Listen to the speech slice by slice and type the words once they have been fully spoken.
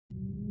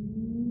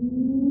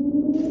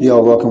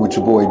Y'all rockin' with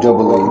your boy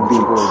Double.A.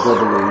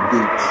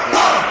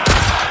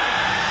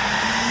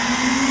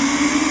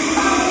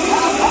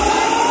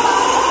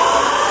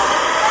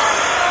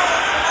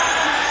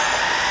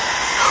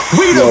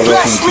 We the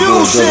best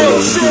music.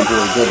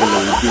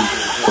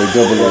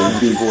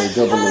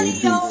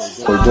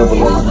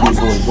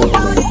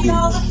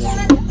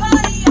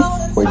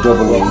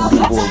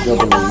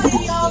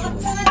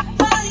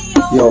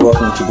 Y'all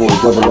rockin' with your boy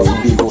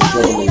Double.A.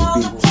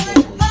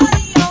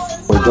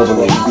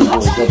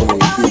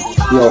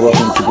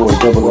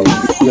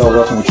 Y'all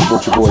rockin' with your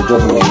boy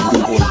Double.A.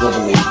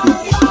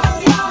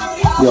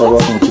 Y'all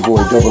rockin' with your boy Double.A. Y'all rockin' with your boy Double.A. Y'all rockin' with your boy Double.A. Y'all rockin' with your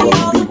boy Double.A.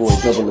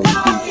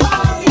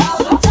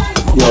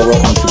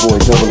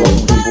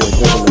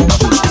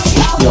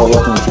 Y'all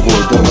rockin' with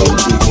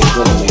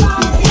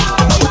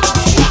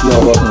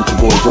your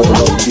boy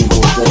Double.A.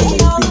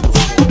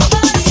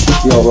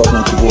 Y'all rockin'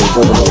 with your boy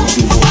Double.A.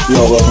 Y'all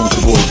rockin' with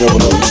your boy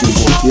Double.A.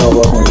 Y'all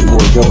rockin'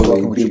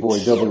 with your boy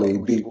Double.A.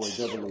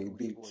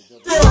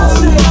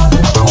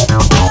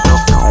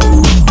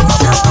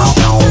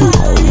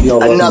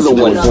 Another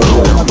one. I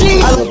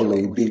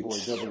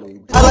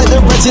like the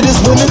wretchedest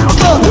women.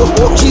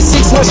 She's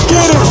 6 months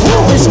scared.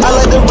 I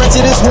like the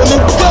wretchedest women.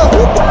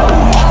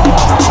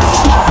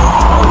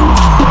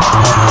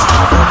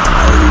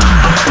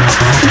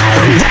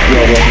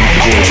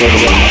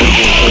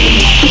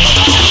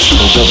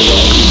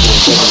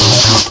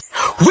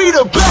 We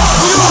the best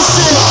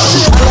music.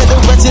 I like the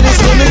wretchedest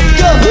women.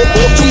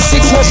 She's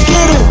 6 months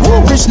scared.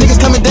 Rich niggas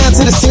coming down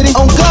to the city.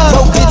 On God,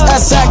 no bitch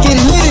outside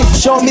getting litty.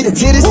 Showing me the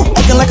titties,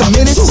 acting like a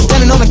menace.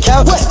 Standing on the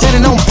couch,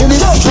 standing on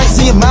business. Drinks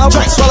in your mouth,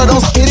 swallow,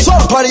 don't spit it.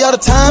 Party all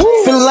the time,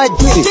 feeling like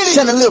Diddy.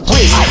 Shining a little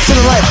rich,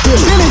 feeling like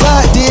Billy.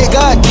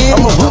 God did,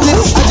 I'm a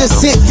witness. I just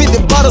sent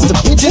 50 bottles to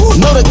bitches.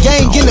 Know the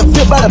gang getting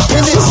filled by the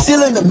business.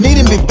 Still in the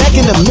meeting, be back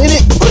in a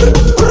minute.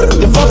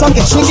 The phone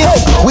talking chicken.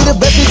 We the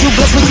best, you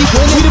blessed, we keep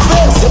winning. We the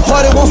best. The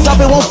party won't stop,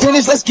 it won't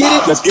finish. Let's get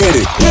it. Let's get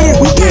it.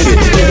 We did it.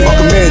 I'm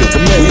committed.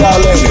 We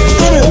all in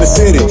it. In the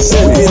city,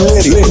 get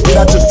litty. Get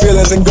out your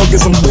feelings and go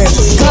get some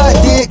benches.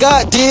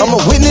 God did, I'm a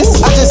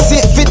witness. I just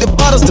sent 50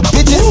 bottles to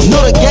bitches.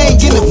 Know the gang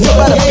getting filled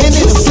by the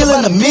business. Still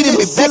in the meeting,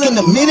 be back in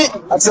a minute.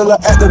 I tell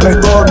her activate,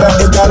 throw it back,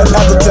 it got an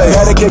aftertaste.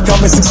 Had a kid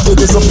coming 6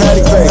 figures, so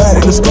patty face.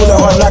 In the school at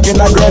hard knocking,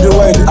 I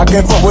graduated. I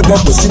can't fuck with that,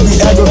 but she be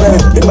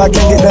aggravated. If I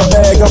can't get that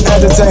bag, I'm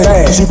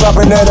agitated. She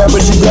popping that up, but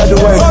she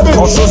graduated.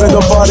 On shows at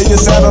the party,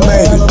 it's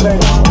animated.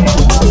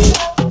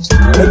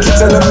 They keep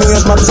telling me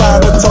it's my time,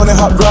 but Tony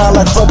Hawk grind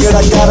like fuck it,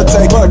 I gotta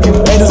take it.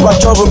 Haters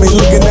watch over me,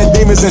 looking at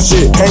demons and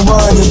shit. Can't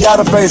run, you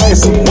gotta face it.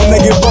 When they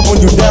give up on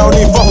you, they don't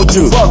even fuck with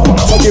you.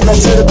 Take it back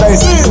to the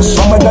basics.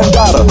 I'm a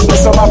Dundada,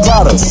 lace on my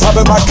products, pop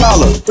in my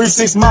collar.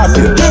 3-6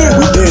 Mafia,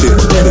 we did it.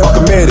 I'm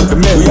committed,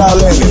 we all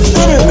in it.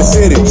 In the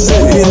city,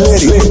 get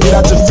litty. Get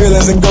out your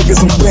feelings and go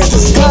get some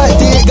benches. God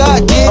did,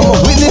 I'm a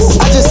witness.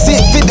 I just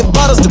sent 50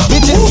 bottles to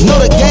bitches. Know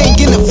the gang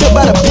getting filled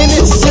by the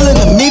business. Still in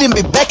the meeting,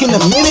 be back in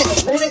a minute.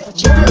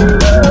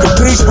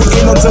 Caprice, we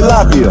ain't no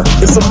tilapia.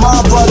 It's a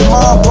mob party.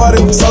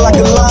 Sound like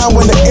a line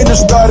when the engine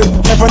started.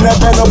 Came from that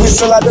band, we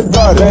sell out the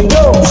garden.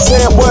 You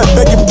said what?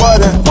 Beg your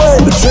pardon.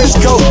 The trench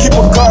coat, keep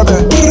on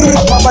carbon.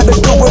 I pop out the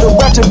coupe with a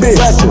ratchet bitch.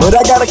 But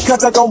I got a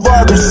contact on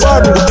Barbies.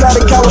 The kind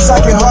of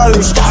Kawasaki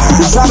Harley.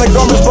 Designer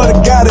garments for the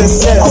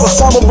goddess. I was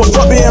somber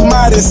before being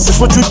modest.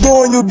 It's what you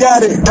doing, you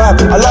got it.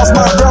 I lost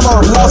my grandma,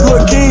 lost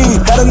little key.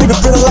 Had a nigga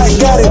feeling like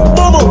got it.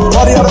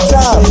 Party all the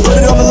time, put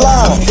it on the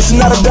line. It's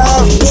not a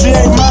dime, she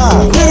ain't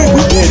mine.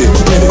 We did it.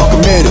 I'm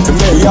committed,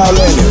 we all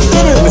in it.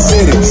 In the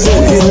city,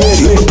 get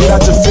litty. Get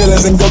out your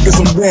feelings and go get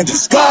some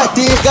benches. God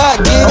did,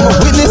 I'm a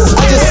witness.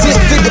 I just sent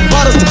 50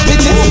 bottles to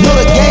bitches. Know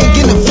the gang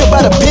getting filled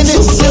by the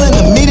business. Still in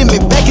the meeting, be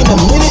back in a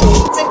minute.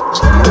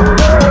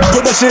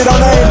 Put that shit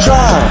on, I ain't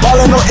trying.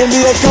 Ballin' on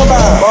NBA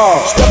combine.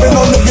 Stepping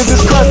on niggas,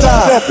 it's crunch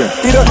time.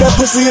 Eat up that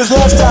pussy, it's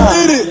lunchtime.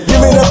 Give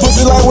me that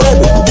pussy like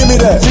Webby. Give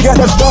me that. She got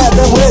that fat,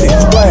 that ready.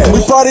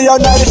 We party all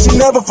night and she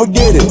never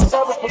forget it.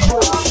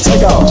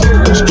 Take off.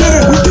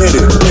 We did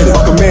it.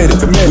 I'm committed.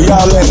 We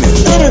all in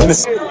it. In the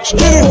city,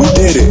 we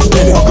did it.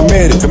 I'm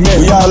committed.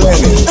 We all in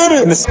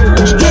it. In the city,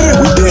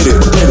 we did it.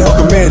 I'm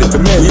committed.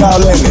 We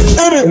all in it.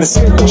 In the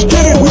city,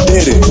 we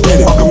did it.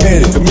 I'm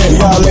committed. We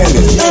all in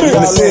it.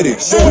 In the city,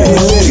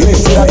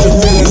 get out your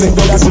feelings and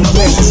go get some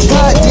benches.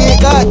 God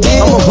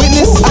did, I'm a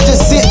witness. I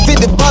just sent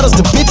 50 bottles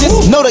to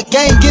bitches. Know the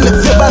gang getting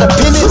filled by the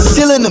business.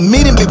 Still in the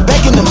meeting, be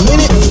back in a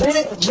minute.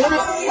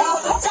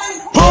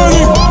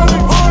 Party.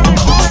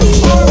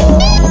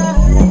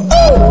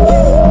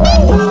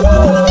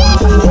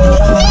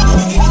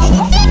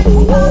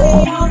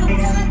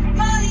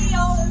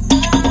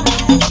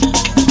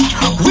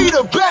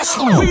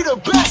 We the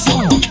best.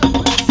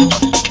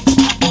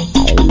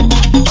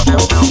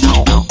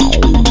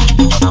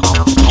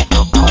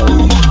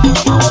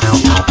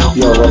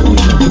 Y'all rockin'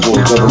 with your boy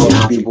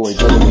Double.A. B-boy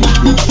Double.A.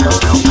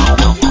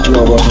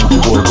 Y'all rockin' with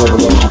your boy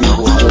Double.A.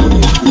 B-boy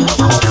Double.A.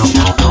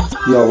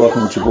 Y'all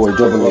rockin' with your boy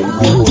Double.A.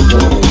 B-boy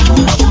Double.A.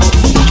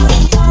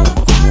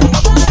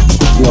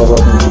 Y'all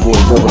rockin' with your boy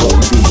Double.A.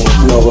 B-boy.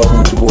 Y'all rockin'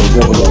 with your boy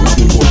Double.A.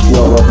 B-boy.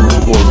 Y'all rockin' with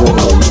your boy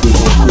Double.A.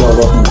 B-boy. Y'all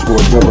rockin' with your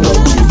boy Double.A.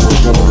 B-boy.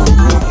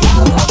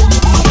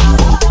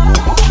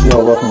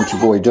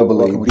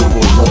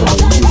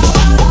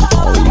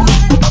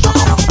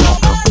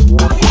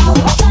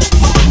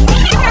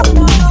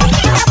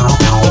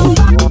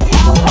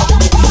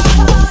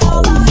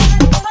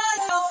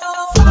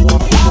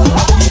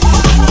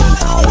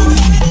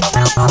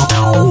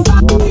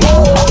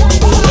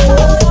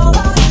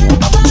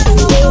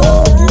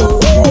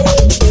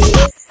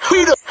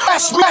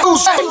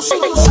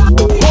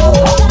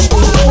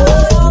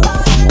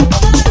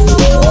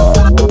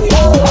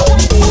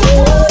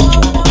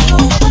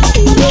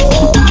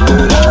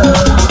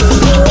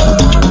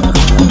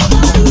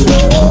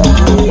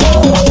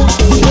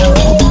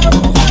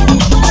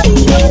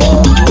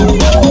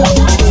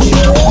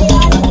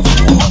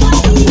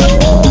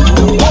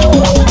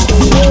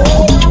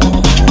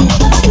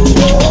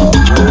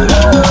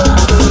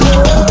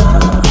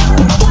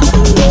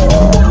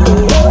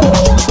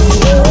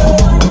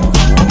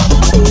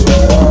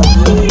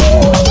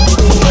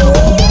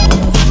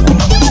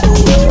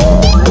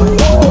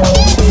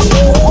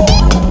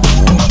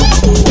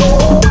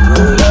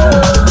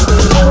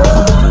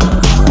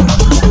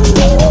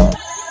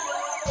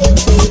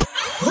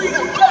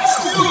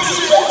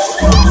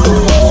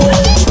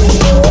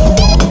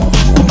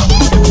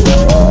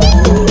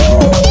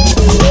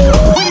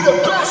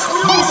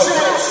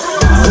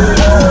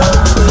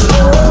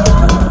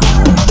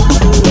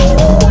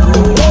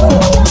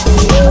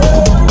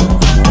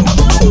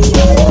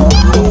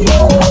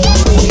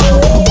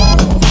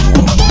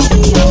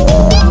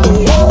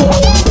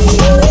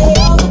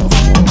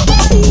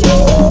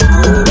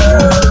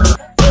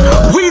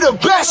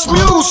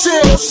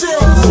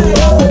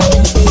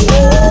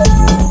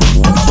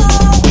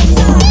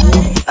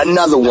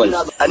 another one,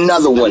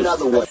 another one,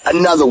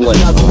 another one.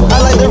 I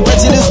like the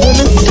wretchedest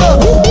women.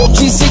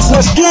 G6,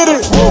 let's get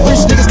it.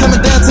 Rich niggas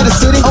coming down to the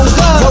city. On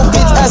God, yo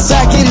bitch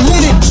outside getting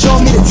lit. Show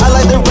me the I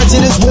like the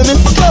wretchedest women.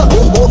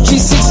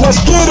 G6, let's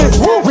get it.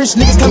 Rich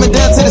niggas coming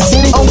down to the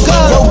city. On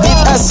God, yo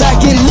bitch outside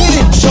getting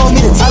lit. Show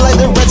me the I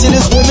like the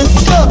wretchedest women.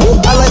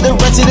 I like the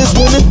wretchedest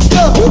women.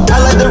 I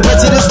like the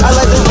wretchedest. I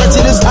like the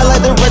wretchedest. I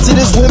like the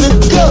wretchedest women.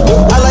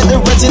 I like the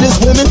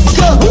wretchedest women.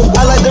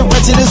 I like the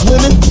wretchedest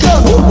women.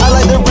 I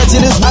like the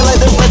wretchedest. I like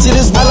the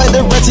wretchedest. I like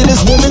the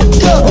wretchedest women.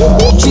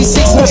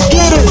 G6, let's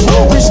get it.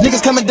 Rich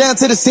niggas coming down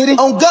to the city.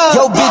 On God,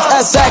 yo bitch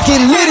outside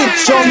getting lit.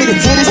 Showing me the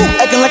titties,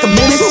 acting like a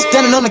menace.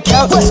 Standing on the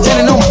couch,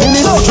 standing on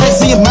business.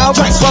 Drinks in your mouth,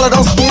 swallow,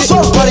 don't spit it.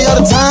 Party all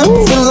the time,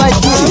 feeling like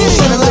this,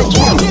 feeling like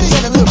this.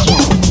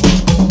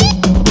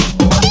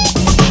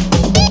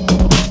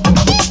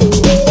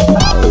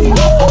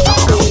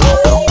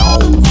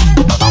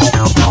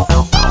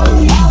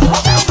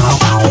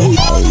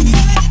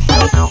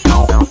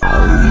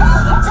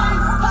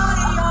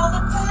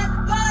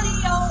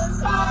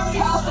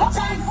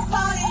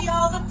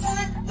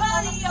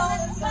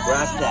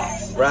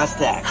 Brass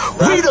tacks.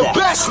 We the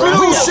best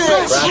music.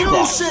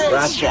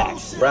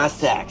 Brass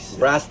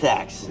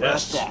tacks.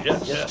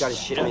 Just got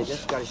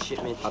a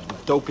shipment of the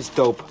dopest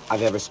dope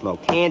I've ever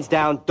smoked. Hands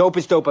down,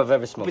 dopest dope I've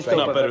ever smoked.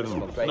 Not better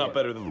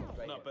than